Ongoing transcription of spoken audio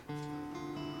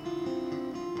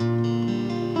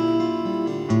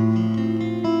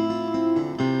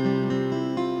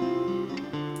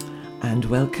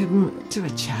Welcome to a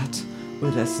chat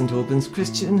with a St Albans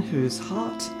Christian whose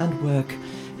heart and work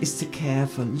is to care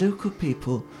for local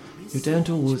people who don't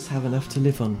always have enough to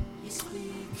live on,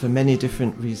 for many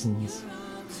different reasons.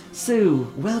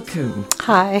 Sue, welcome.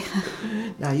 Hi.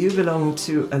 Now, you belong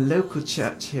to a local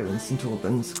church here in St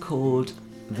Albans called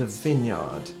The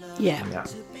Vineyard. Yeah.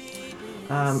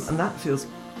 And that feels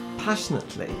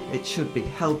passionately it should be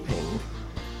helping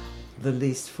the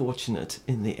least fortunate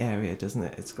in the area, doesn't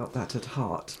it? It's got that at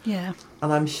heart. Yeah.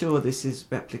 And I'm sure this is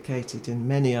replicated in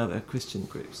many other Christian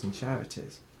groups and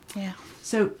charities. Yeah.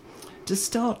 So, to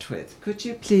start with, could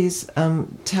you please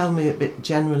tell me a bit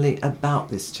generally about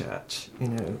this church? You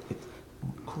know, it's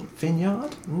called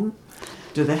Vineyard.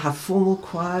 Do they have formal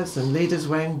choirs and leaders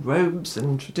wearing robes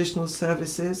and traditional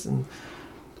services and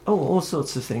all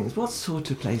sorts of things? What sort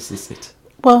of place is it?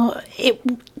 Well, it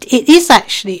is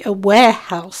actually a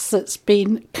warehouse that's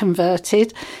been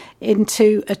converted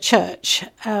into a church.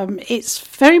 It's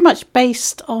very much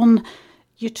based on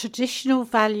your traditional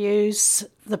values,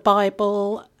 the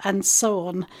Bible and so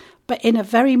on, but in a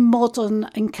very modern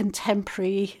and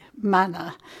contemporary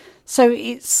manner. So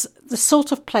it's the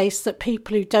sort of place that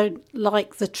people who don't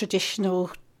like the traditional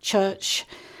church,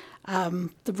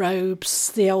 the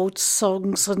robes, the old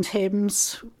songs and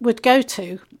hymns would go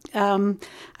to. And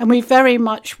we very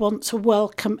much want to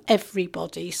welcome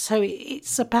everybody. So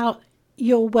it's about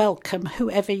you're welcome,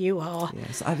 whoever you are.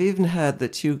 Yes, I've even heard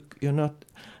that you're not...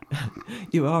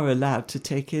 you are allowed to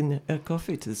take in a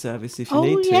coffee to the service if you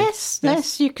need to.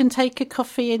 Yes, you can take a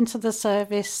coffee into the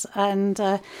service,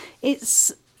 and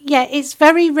it's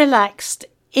very relaxed,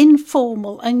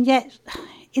 informal, and yet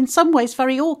in some ways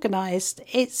very organised.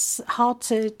 It's hard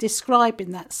to describe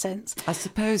in that sense. I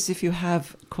suppose if you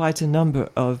have quite a number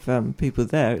of people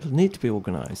there, it'll need to be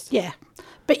organised. Yeah,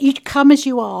 but you come as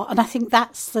you are, and I think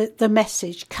that's the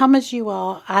message. Come as you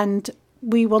are, and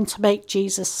we want to make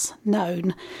Jesus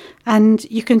known. And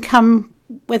you can come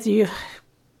whether you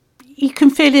can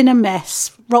feel in a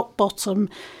mess, rock bottom,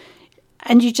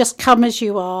 and you just come as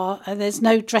you are, and there's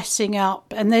no dressing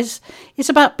up, and it's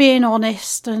about being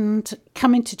honest and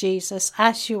coming to Jesus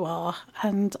as you are,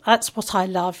 and that's what I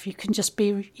love. You can just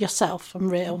be yourself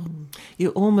and real. You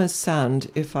almost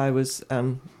sound, if I was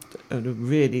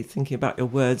really thinking about your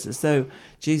words, as though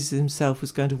Jesus himself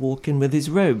was going to walk in with his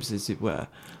robes, as it were.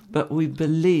 But we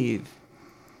believe,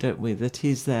 don't we, that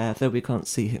he's there, though we can't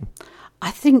see him.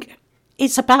 I think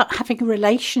it's about having a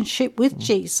relationship with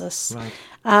Jesus. Right.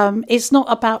 It's not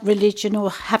about religion or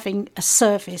having a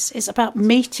service. It's about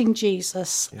meeting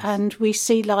Jesus, yes. And we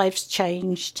see lives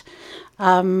changed.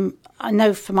 I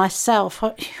know for myself,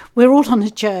 we're all on a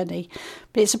journey,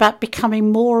 but it's about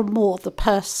becoming more and more the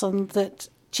person that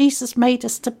Jesus made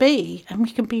us to be, and we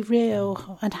can be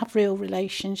real and have real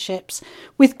relationships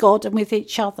with God and with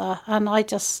each other. And I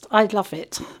love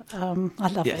it. I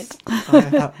love it.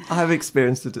 I have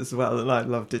experienced it as well, and I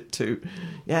loved it too.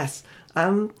 Yes.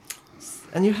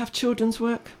 And you have children's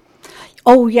work?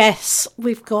 Oh, yes.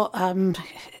 We've got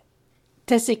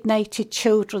designated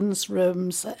children's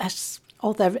rooms.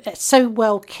 They're so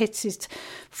well kitted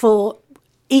for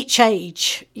each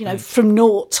age, from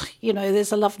naught,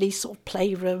 there's a lovely sort of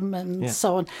playroom and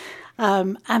so on.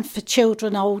 And for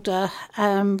children older,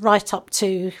 right up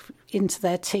to into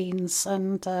their teens,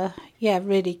 and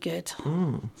really good.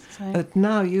 So. But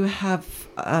now you have,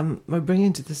 we're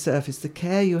bringing to the surface the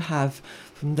care you have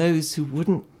from those who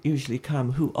wouldn't usually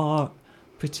come, who are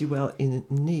pretty well in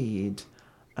need.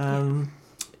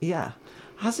 It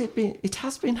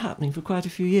has been happening for quite a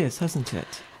few years, hasn't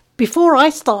it? Before I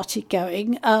started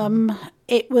going,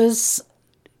 it was,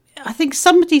 I think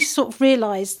somebody sort of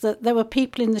realised that there were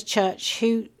people in the church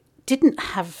who didn't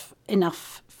have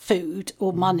enough food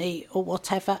or money or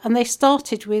whatever, and they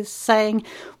started with saying,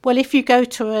 well, if you go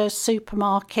to a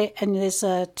supermarket and there's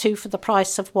two for the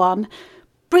price of one,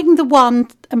 bring the one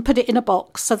and put it in a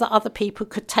box so that other people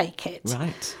could take it.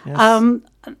 Right, yes.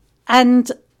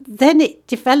 And then it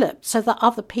developed so that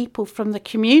other people from the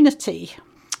community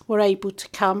were able to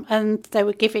come, and they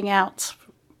were giving out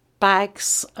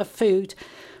bags of food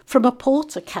from a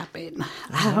porter cabin.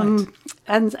 Right.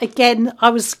 And again,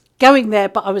 I was going there,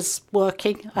 but I was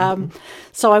working,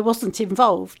 so I wasn't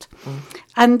involved.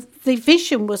 And the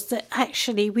vision was that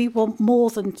actually we want more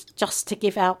than just to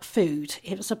give out food.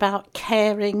 It was about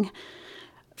caring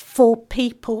for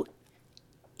people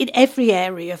in every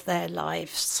area of their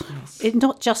lives. Yes.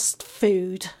 Not just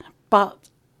food, but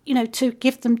to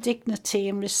give them dignity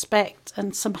and respect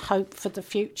and some hope for the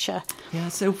future. Yeah,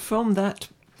 so from that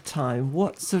time,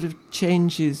 what sort of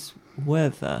changes were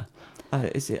there?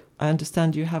 I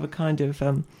understand you have a kind of,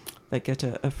 they get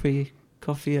a free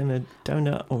coffee and a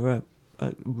donut or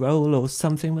a roll or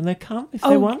something when they come, if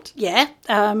they want? Yeah,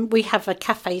 we have a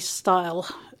cafe-style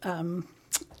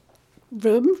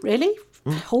room, really,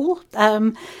 hall,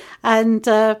 and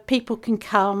people can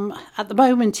come. At the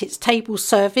moment, it's table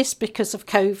service because of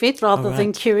COVID, rather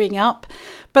than queuing up.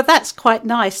 But that's quite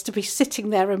nice to be sitting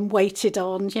there and waited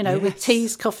on, with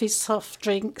teas, coffees, soft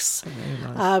drinks,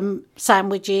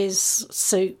 sandwiches,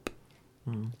 soup,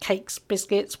 cakes,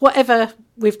 biscuits, whatever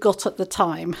we've got at the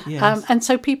time. Yes. And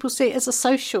so people see it as a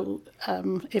social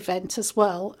event as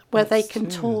well, where they can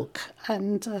talk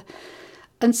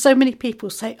and so many people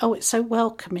say, oh, it's so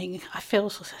welcoming. I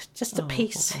feel just a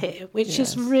peace here, which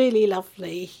is really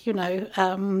lovely,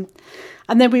 And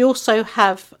then we also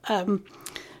have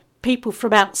people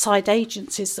from outside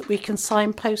agencies that we can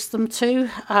signpost them to.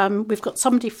 We've got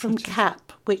somebody from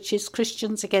CAP, which is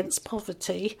Christians Against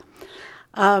Poverty.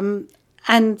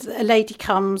 And a lady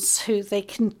comes who they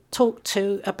can talk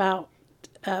to about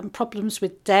problems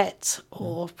with debt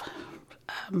or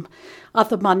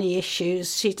other money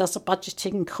issues. She does a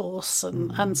budgeting course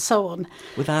and so on.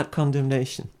 Without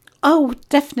condemnation. Oh,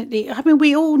 definitely. I mean,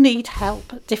 we all need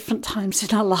help at different times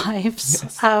in our lives.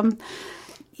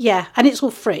 Yes. And it's all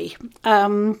free.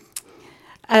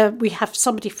 We have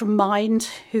somebody from Mind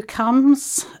who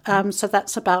comes. So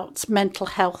that's about mental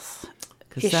health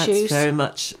Because issues. that's very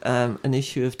much an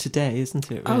issue of today, isn't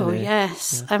it, really? Oh,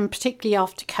 yes. And particularly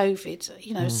after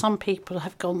COVID, some people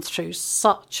have gone through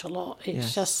such a lot.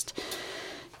 It's just,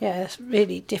 it's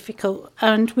really difficult.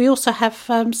 And we also have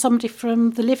somebody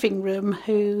from the living room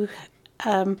who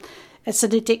it's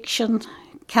an addiction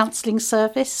counselling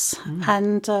service.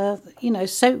 And,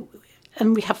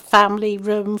 and we have family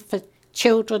room for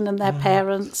children and their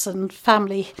parents and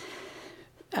family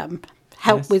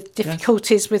help with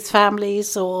difficulties with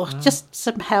families or just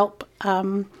some help,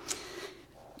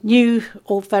 new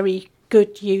or very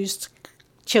good used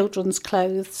children's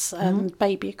clothes and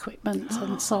baby equipment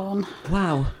and so on.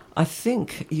 Wow. I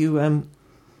think you, I'm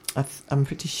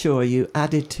pretty sure you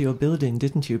added to your building,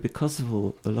 didn't you, because of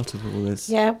a lot of all this?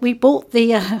 Yeah, we bought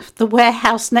the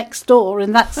warehouse next door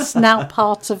and that's now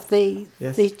part of the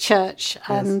church.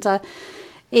 And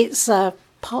it's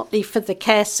partly for the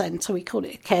care centre, we call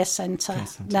it a care centre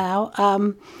now,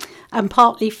 and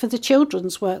partly for the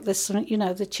children's work. There's some,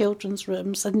 the children's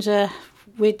rooms, and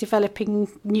we're developing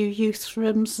new youth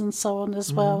rooms and so on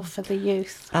as well for the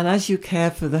youth. And as you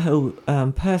care for the whole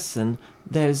person,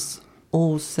 there's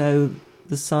also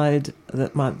the side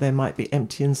that they might be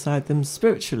empty inside them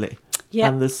spiritually. Yeah.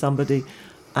 And there's somebody,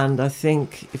 and I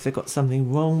think if they've got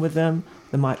something wrong with them,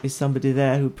 there might be somebody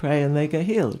there who pray and they get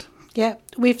healed. Yeah,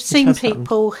 we've seen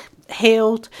people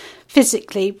healed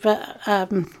physically, but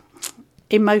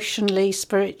emotionally,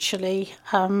 spiritually.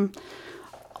 On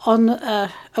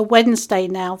a Wednesday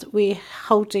now that we're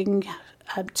holding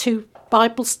 2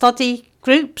 Bible study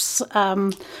groups,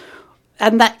 and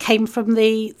that came from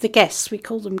the guests, we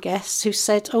call them guests, who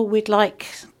said, oh, we'd like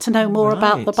to know more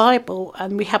about the Bible.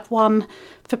 And we have one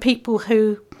for people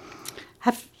who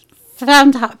have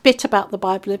found out a bit about the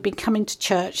Bible, have been coming to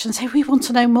church and say, we want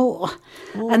to know more.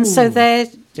 Ooh, and so they're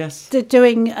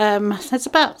doing, there's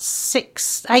about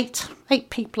 8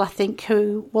 people, I think,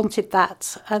 who wanted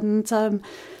that. And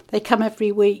they come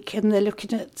every week and they're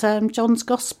looking at John's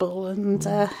Gospel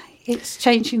and it's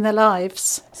changing their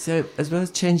lives. So as well as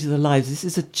changing their lives, this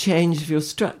is a change of your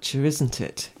structure, isn't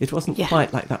it? It wasn't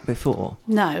quite like that before.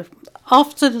 No.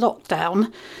 After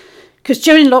lockdown, because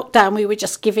during lockdown we were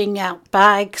just giving out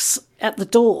bags at the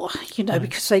door,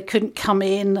 because they couldn't come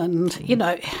in and,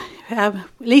 at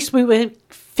least we were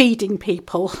feeding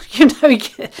people,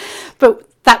 but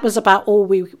that was about all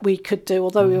we could do,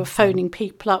 although we were phoning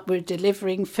people up, we were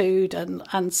delivering food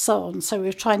and so on, so we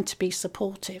were trying to be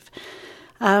supportive.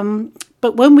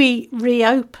 But when we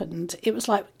reopened, it was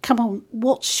like, come on,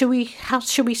 how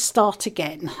should we start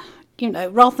again?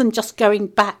 Rather than just going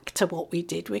back to what we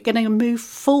did, we're going to move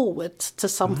forward to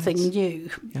something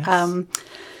new. Yes.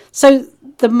 So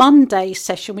the Monday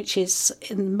session, which is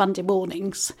in Monday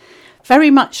mornings, very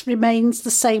much remains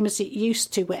the same as it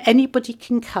used to, where anybody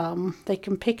can come, they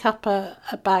can pick up a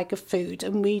bag of food,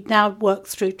 and we now work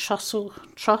through Trussell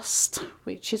Trust,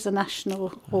 which is a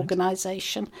national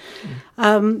organisation,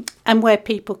 and where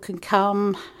people can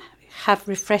come, have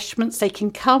refreshments. They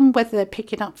can come whether they're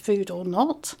picking up food or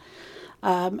not,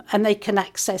 and they can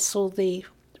access all the,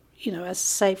 as I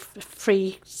say,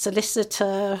 free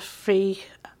solicitor, free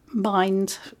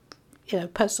Mind,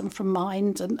 person from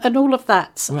Mind, and all of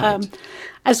that,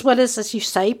 as well as you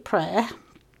say, prayer,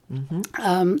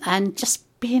 and just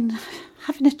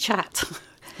having a chat.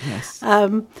 Yes.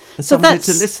 And so somebody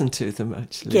to listen to them,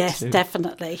 actually. Yes, too.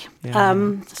 definitely.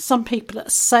 Yeah. Some people are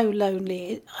so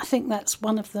lonely. I think that's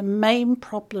one of the main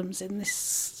problems in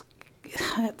this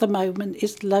at the moment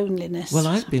is loneliness. Well,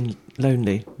 I've been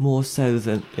lonely more so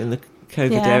than in the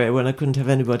COVID area when I couldn't have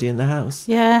anybody in the house.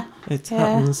 Yeah. It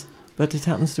happens, but it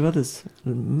happens to others.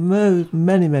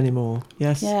 Many, many more.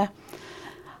 Yes. Yeah.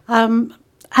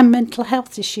 And mental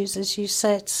health issues, as you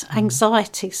said,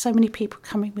 anxiety. So many people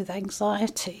coming with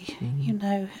anxiety, you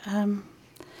know.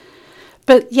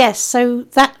 But yes, so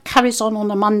that carries on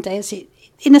a Monday, as it,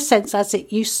 in a sense, as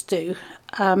it used to.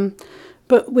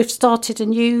 But we've started a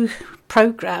new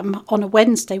programme on a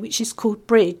Wednesday, which is called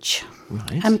Bridge.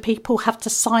 Right. And people have to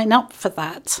sign up for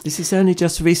that. This is only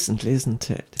just recently, isn't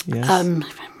it? Yes.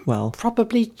 Well,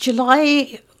 probably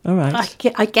July. All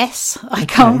right. I guess. I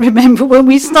can't remember when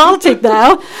we started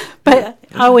now. But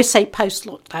I always say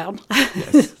post-lockdown.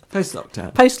 Yes,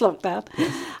 post-lockdown. Post-lockdown.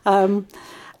 Yes.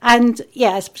 And,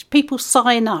 yes, people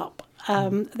sign up.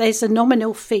 There's a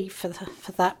nominal fee for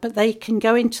that, but they can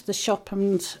go into the shop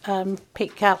and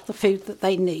pick out the food that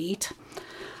they need.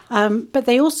 But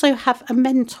they also have a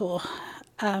mentor,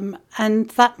 and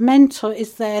that mentor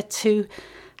is there to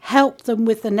help them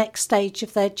with the next stage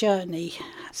of their journey.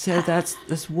 So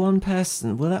that's one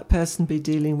person. Will that person be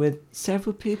dealing with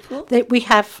several people? We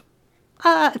have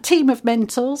a team of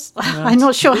mentors. Right. I'm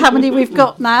not sure how many we've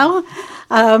got now.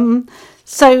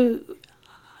 So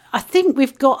I think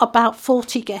we've got about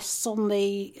 40 guests on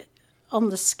the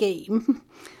scheme,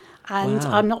 and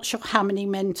I'm not sure how many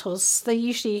mentors. They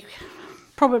usually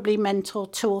probably mentor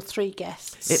 2 or 3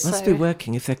 guests. It must be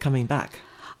working if they're coming back.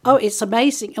 Oh, it's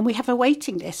amazing. And we have a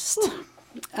waiting list.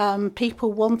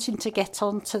 People wanting to get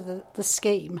onto the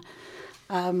scheme.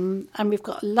 And we've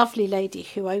got a lovely lady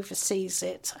who oversees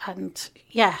it. And,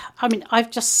 yeah, I mean,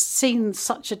 I've just seen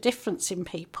such a difference in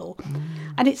people.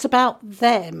 And it's about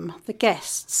them, the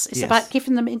guests. It's about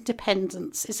giving them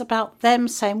independence. It's about them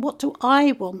saying, what do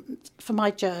I want for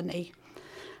my journey?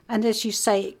 And as you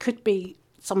say, it could be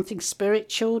something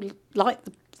spiritual, like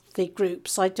the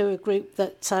groups. I do a group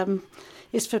that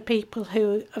is for people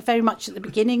who are very much at the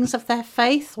beginnings of their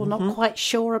faith or not quite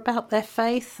sure about their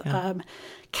faith. Yeah.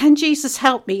 Can Jesus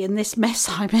help me in this mess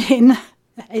I'm in?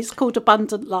 It's called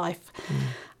Abundant Life.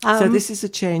 So this is a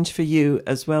change for you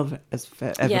as well as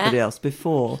for everybody else.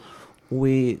 Before,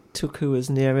 we took who was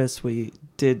near us, we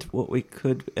did what we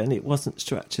could, and it wasn't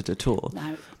structured at all.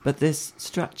 No. But this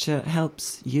structure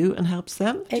helps you and helps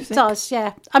them? It does,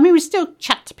 yeah. I mean, we still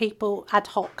chat to people ad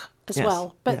hoc as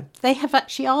well, but they have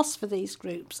actually asked for these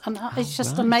groups, and it's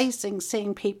just amazing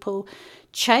seeing people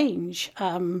change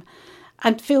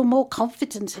and feel more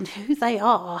confident in who they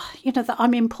are, you know, that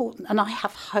I'm important and I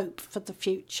have hope for the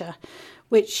future,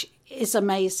 which is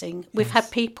amazing. We've had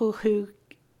people who,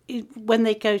 when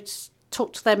they go to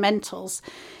talk to their mentors,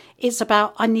 it's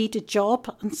about, I need a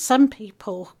job. And some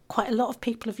people, quite a lot of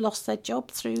people have lost their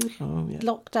job through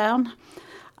lockdown.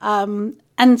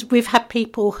 And we've had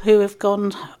people who have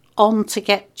gone on to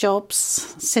get jobs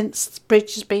since the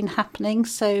Bridge has been happening.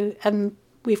 So, and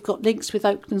we've got links with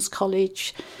Oaklands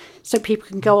College, so people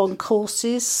can go on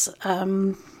courses,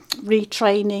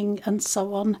 retraining and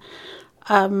so on.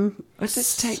 But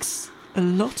this takes a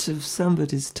lot of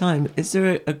somebody's time. Is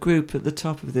there a group at the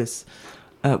top of this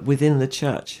within the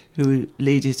church who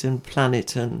lead it and plan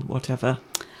it and whatever?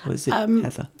 Or is it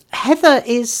Heather? Heather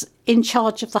is in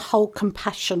charge of the whole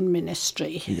compassion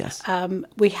ministry. Yes.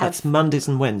 We have That's Mondays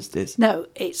and Wednesdays. No,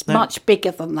 it's much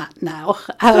bigger than that now.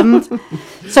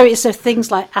 So it's things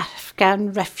like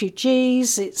Afghan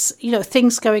refugees. It's, you know,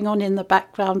 things going on in the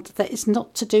background that is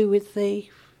not to do with the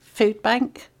food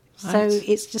bank. Right. So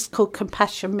it's just called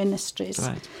Compassion Ministries.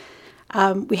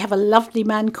 Right. We have a lovely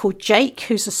man called Jake,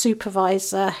 who's a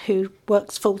supervisor who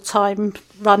works full-time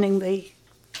running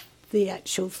the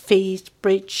actual feed,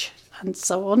 bridge and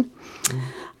so on.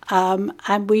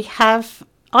 And we have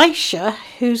Aisha,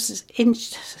 who's in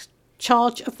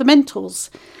charge of the mentors,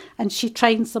 and she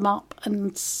trains them up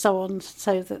and so on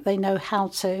so that they know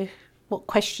what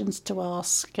questions to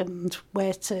ask and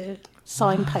where to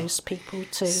signpost people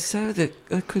to. So there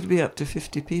could be up to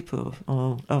 50 people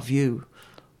of you,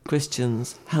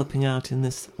 Christians, helping out in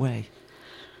this way.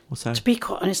 To be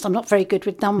quite honest, I'm not very good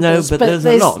with numbers. No, but there's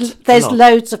a lot. There's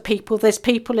loads of people. There's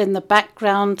people in the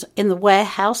background in the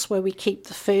warehouse where we keep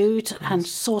the food and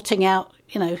sorting out,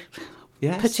 you know,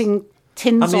 putting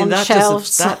tins on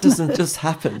shelves. That doesn't just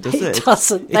happen, does it? It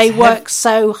doesn't. They work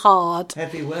so hard.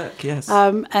 Heavy work, yes.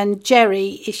 And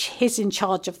Jerry, he's in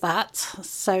charge of that.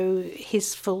 So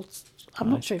he's I'm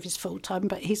not sure if he's full-time,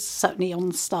 but he's certainly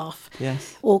on staff,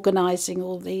 organising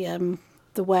all the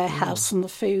the warehouse and the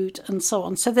food and so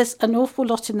on. So there's an awful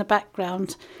lot in the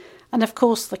background. And of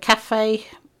course, the cafe,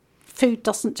 food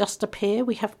doesn't just appear.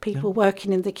 We have people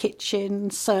working in the kitchen,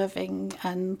 serving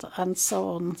and so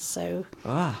on. So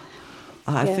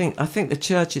I think the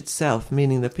church itself,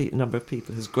 meaning the number of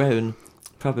people, has grown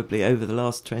probably over the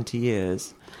last 20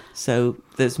 years. So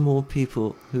there's more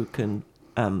people who can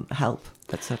help,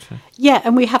 etc. Yeah,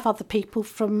 and we have other people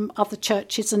from other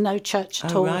churches and no church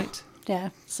at all. Right. Yeah,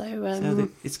 so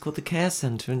it's called the Care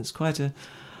Centre, and it's quite a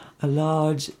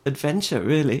large adventure,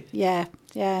 really. Yeah.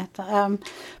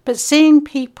 But seeing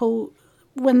people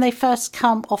when they first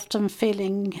come, often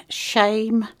feeling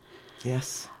shame.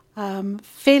 Yes.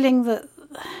 Feeling that,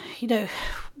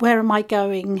 where am I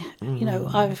going?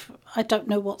 I don't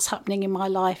know what's happening in my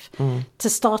life. To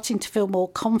starting to feel more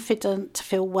confident, to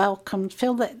feel welcomed,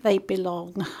 feel that they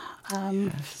belong,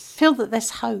 feel that there's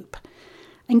hope,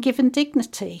 and given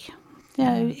dignity.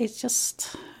 It's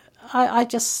just, I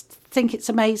just think it's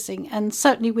amazing. And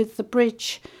certainly with the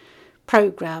Bridge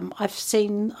programme, I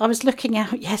was looking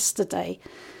out yesterday,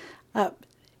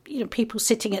 people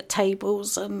sitting at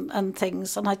tables and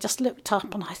things, and I just looked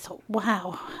up and I thought,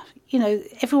 wow,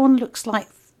 everyone looks like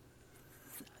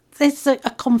there's a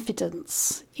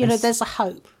confidence, Yes. There's a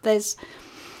hope, there's,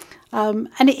 and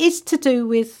it is to do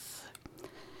with,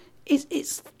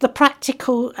 it's the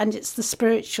practical and it's the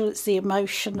spiritual, it's the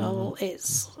emotional,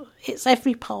 it's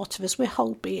every part of us. We're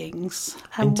whole beings,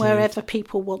 and Indeed. wherever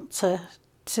people want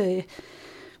to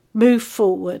move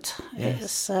forward,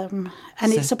 Yes.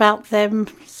 it's about them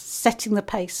setting the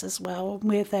pace as well,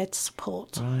 and we're there to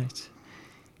support. Right.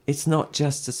 It's not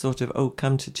just a sort of,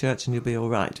 come to church and you'll be all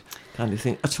right kind of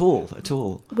thing at all.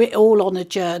 We're all on a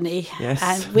journey, Yes.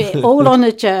 and we're all on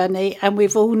a journey, and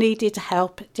we've all needed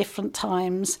help at different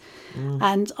times.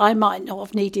 And I might not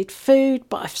have needed food,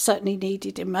 but I've certainly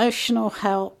needed emotional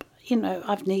help.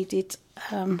 I've needed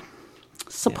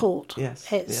support. Yeah.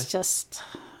 Yes. It's Yes. just...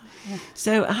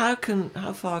 So how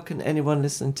far can anyone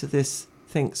listen to this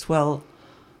thinks, well,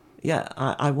 yeah,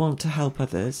 I want to help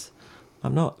others.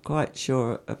 I'm not quite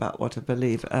sure about what I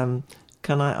believe.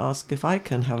 Can I ask if I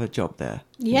can have a job there?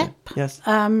 Yep. Yes.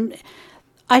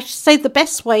 I should say the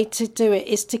best way to do it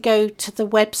is to go to the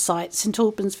website, St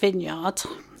Albans Vineyard.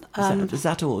 Is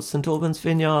that all? St Albans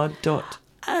Vineyard .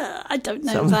 I don't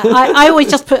know that. I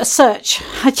always just put a search.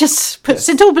 I just put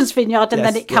St Albans Vineyard, and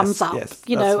then it comes up, yes,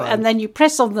 that's fine. and then you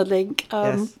press on the link.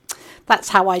 Yes. That's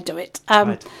how I do it.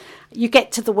 Right. You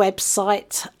get to the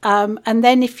website, and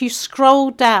then if you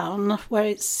scroll down where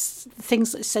it's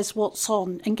things that says what's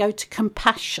on, and go to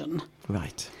compassion.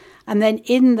 Right. And then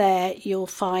in there you'll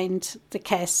find the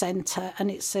care centre,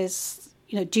 and it says,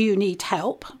 do you need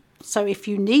help? So if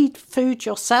you need food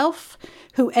yourself,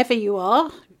 whoever you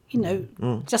are,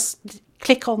 just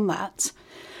click on that.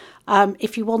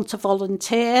 If you want to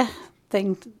volunteer,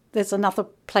 then there's another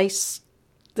place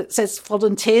that says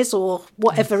volunteers or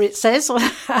whatever it says.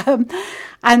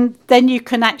 And then you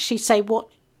can actually say what,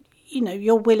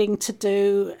 you're willing to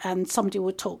do, and somebody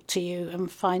will talk to you and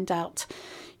find out,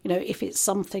 if it's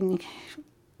something,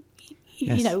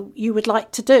 you would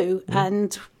like to do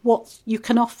and what you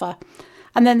can offer.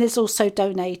 And then there's also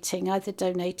donating, either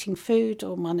donating food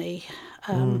or money.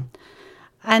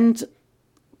 And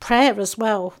prayer as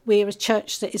well. We're a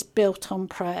church that is built on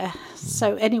prayer.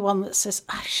 So anyone that says,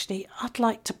 actually, I'd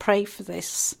like to pray for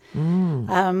this.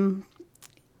 We've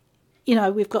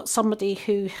got somebody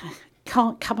who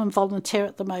can't come and volunteer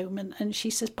at the moment, and she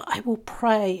says, but I will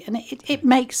pray, and it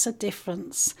makes a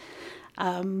difference.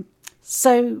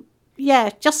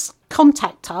 Just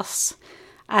contact us,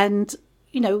 and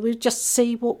we'll just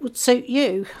see what would suit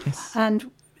you. Yes. And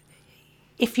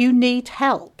if you need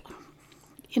help,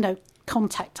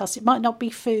 contact us. It might not be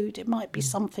food, it might be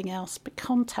something else, but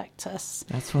contact us.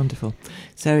 That's wonderful.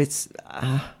 So it's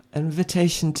an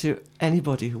invitation to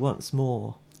anybody who wants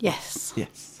more. Yes.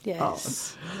 Yes.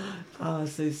 Yes.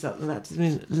 Susan, that's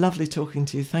been lovely talking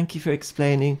to you. Thank you for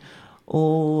explaining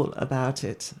all about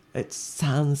it. It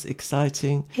sounds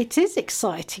exciting. It is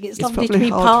exciting. It's lovely to probably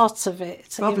be hard- part of it.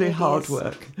 It Probably really hard is.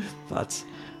 work, but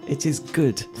it is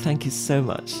good. Thank you so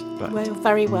much. Right. We're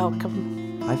very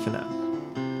welcome. Bye for now.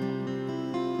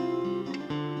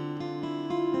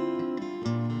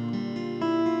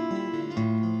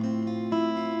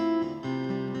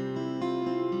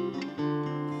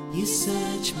 You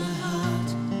search my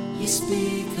heart, you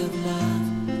speak of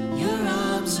love, your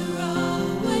arms are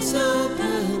always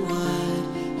open wide.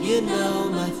 You know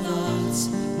my thoughts,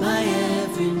 my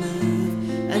every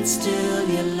move, and still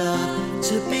you love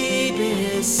to be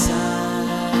beside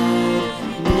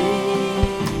me.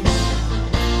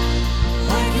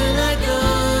 Where can I go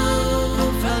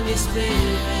from your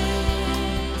Spirit.